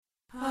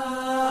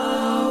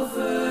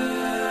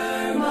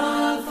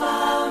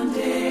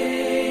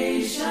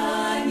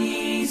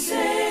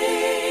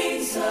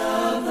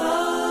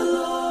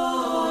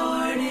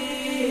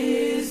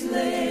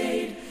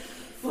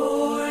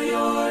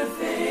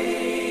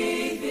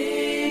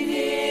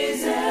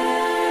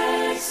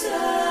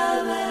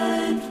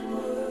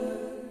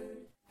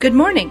Good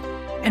morning,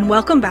 and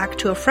welcome back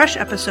to a fresh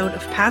episode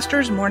of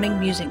Pastor's Morning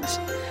Musings.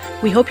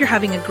 We hope you're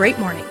having a great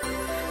morning.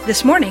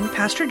 This morning,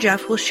 Pastor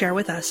Jeff will share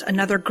with us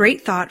another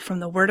great thought from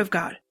the Word of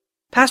God.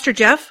 Pastor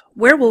Jeff,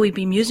 where will we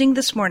be musing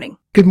this morning?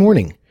 Good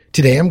morning.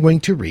 Today I'm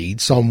going to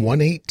read Psalm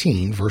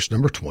 118, verse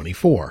number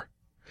 24.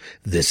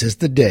 This is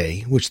the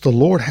day which the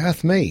Lord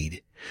hath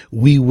made.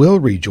 We will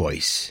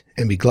rejoice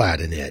and be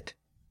glad in it.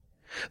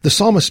 The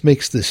psalmist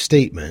makes this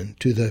statement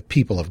to the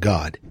people of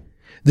God.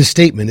 This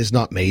statement is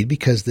not made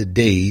because the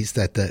days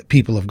that the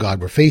people of God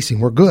were facing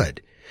were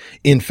good.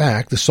 In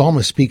fact, the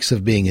psalmist speaks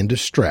of being in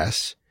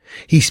distress.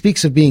 He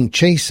speaks of being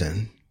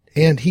chastened,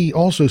 and he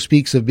also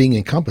speaks of being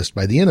encompassed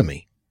by the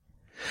enemy.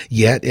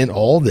 Yet in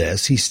all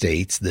this, he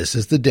states, this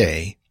is the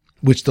day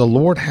which the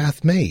Lord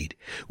hath made.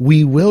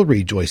 We will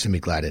rejoice and be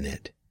glad in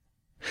it.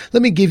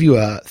 Let me give you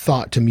a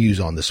thought to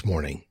muse on this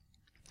morning.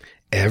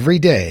 Every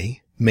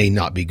day may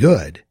not be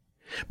good,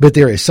 but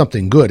there is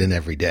something good in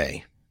every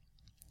day.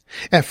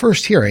 At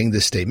first hearing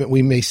this statement,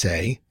 we may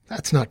say,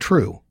 that's not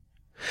true.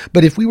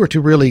 But if we were to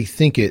really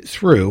think it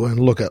through and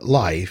look at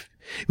life,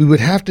 we would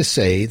have to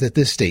say that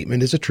this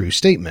statement is a true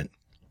statement.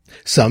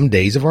 Some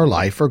days of our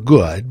life are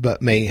good,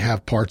 but may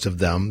have parts of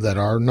them that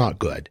are not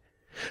good.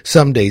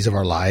 Some days of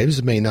our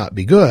lives may not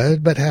be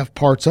good, but have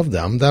parts of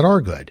them that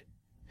are good.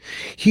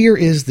 Here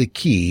is the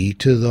key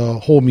to the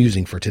whole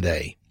musing for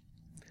today.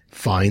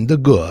 Find the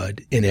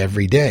good in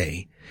every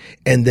day,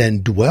 and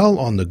then dwell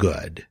on the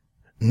good,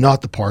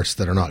 not the parts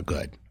that are not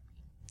good.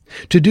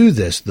 To do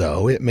this,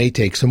 though, it may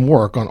take some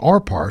work on our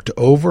part to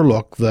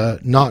overlook the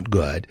not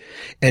good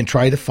and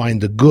try to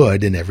find the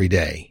good in every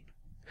day.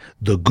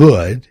 The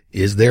good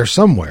is there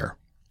somewhere.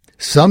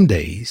 Some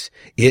days,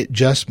 it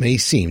just may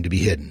seem to be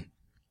hidden.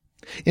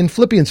 In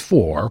Philippians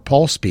 4,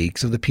 Paul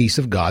speaks of the peace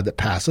of God that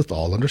passeth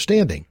all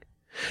understanding.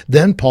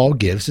 Then Paul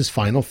gives his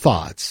final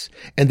thoughts,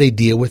 and they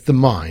deal with the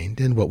mind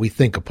and what we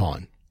think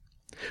upon.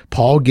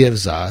 Paul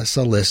gives us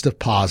a list of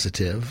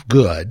positive,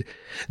 good,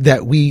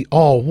 that we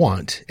all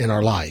want in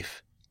our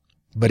life.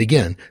 But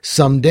again,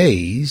 some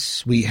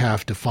days we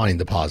have to find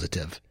the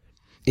positive.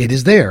 It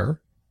is there,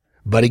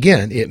 but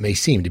again, it may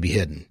seem to be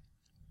hidden.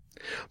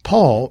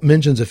 Paul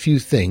mentions a few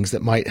things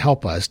that might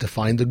help us to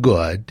find the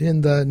good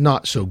in the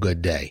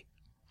not-so-good day.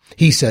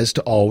 He says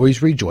to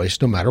always rejoice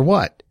no matter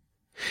what.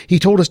 He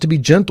told us to be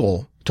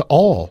gentle to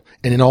all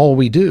and in all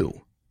we do.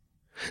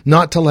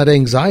 Not to let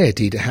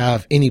anxiety to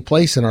have any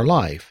place in our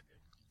life,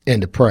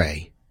 and to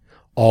pray.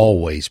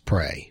 Always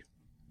pray.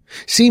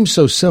 Seems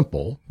so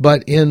simple,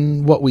 but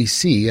in what we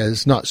see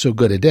as not so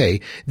good a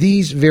day,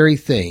 these very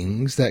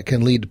things that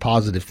can lead to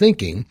positive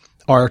thinking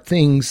are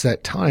things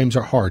that times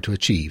are hard to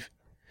achieve.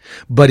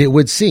 But it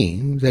would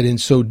seem that in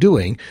so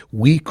doing,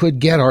 we could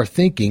get our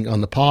thinking on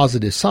the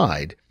positive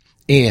side,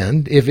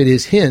 and if it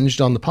is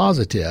hinged on the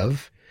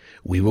positive,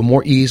 we will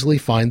more easily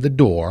find the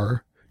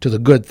door to the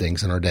good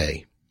things in our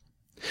day.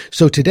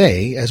 So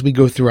today, as we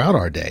go throughout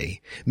our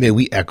day, may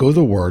we echo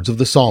the words of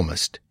the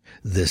psalmist.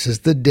 This is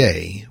the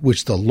day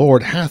which the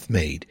Lord hath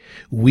made.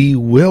 We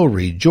will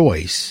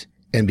rejoice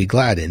and be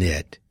glad in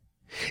it.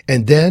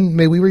 And then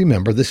may we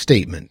remember the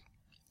statement.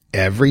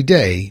 Every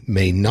day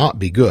may not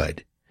be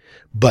good,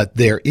 but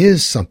there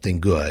is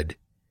something good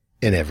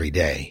in every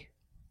day.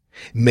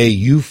 May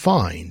you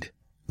find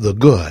the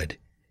good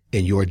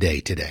in your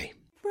day today.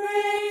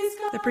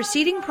 The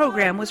preceding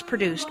program was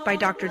produced by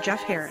Dr.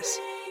 Jeff Harris,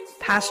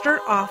 pastor,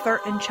 author,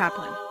 and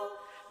chaplain.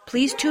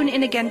 Please tune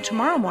in again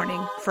tomorrow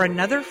morning for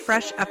another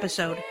fresh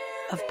episode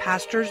of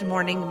Pastor's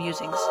Morning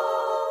Musings.